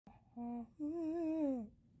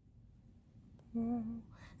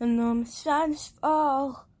And the sadness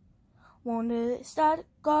fall. Wonder it's start to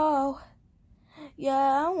go.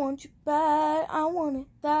 Yeah, I want you bad. I want it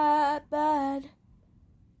that bad.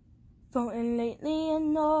 Floating lately, I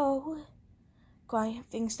know. Quiet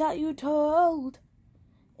things that you told.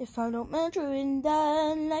 If I don't measure in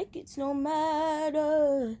that, like it's no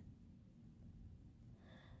matter.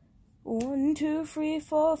 1, 2, 3,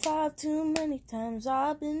 4, 5, too many times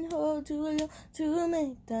I've been hurt too long, too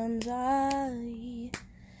many times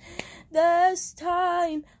this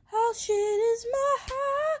time, how shit is my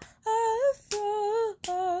heart,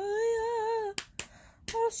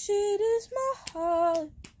 how shit is my heart,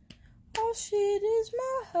 how shit is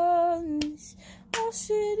my heart, how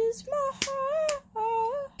shit is my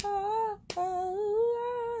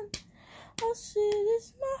heart, how shit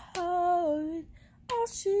is my heart. Oh,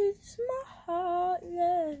 she's my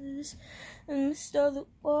heartless, and Mr. the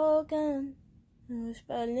walking, and was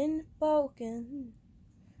spelling broken.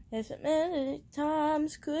 There's a many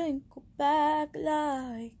times couldn't go back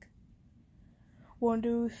like.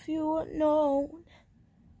 Wonder if you had known,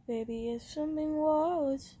 baby, if something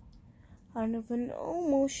was. I never know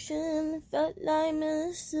motion, felt like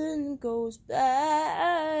medicine goes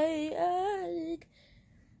back.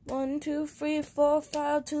 1, 2, 3, 4,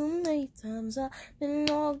 5, too many times I've been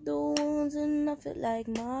locked the wounds and I feel like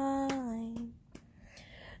mine.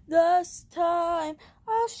 This time,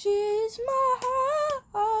 oh, she's my heart,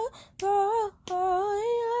 oh,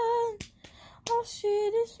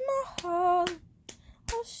 shit is my heart,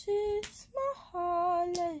 oh, shit is my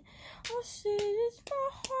heart, oh, shit is my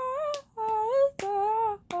heart,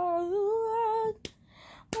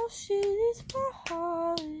 oh, shit is my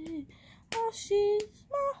heart. Oh, she's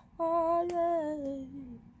my heart.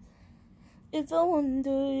 If I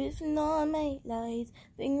wonder if not make lights,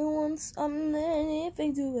 think I want something, it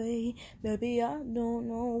fades away. Baby, I don't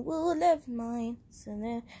know, will left mine, so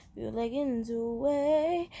then feel like it's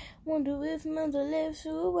away. Wonder if mother lives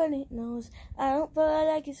through what it knows. I don't feel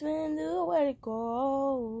like it's been through where it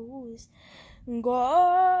goes.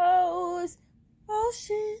 Oh,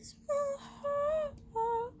 she's my heart.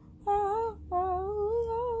 Oh, she's my heart.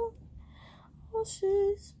 Oh,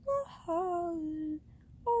 she's my heart.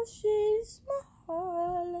 Oh, she's my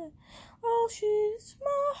heart. Oh, she's my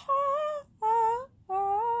heart.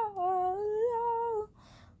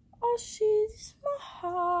 Oh,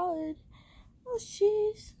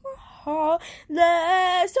 she's my heart.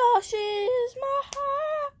 That's all. She's my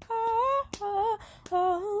heart.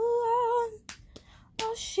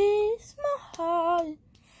 Oh, she's my heart.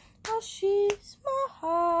 Oh, she's my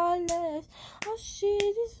heartless. Oh, she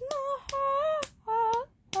is my heart. Oh,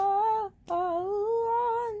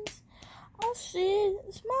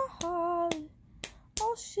 she's my heart.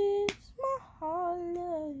 Oh, she's my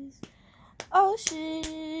heartless. Oh,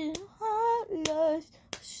 she's heartless.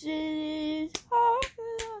 She's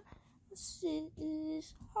heartless.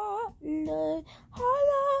 She's heartless.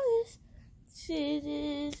 Heartless. She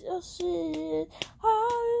is. Oh, she's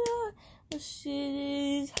heartless. Oh,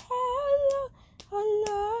 she is heartless.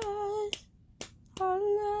 Heartless.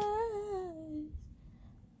 Heartless.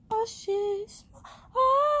 Oh, she's my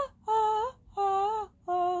heart.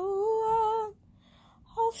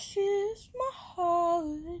 Oh, she's my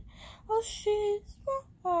heart. Oh, she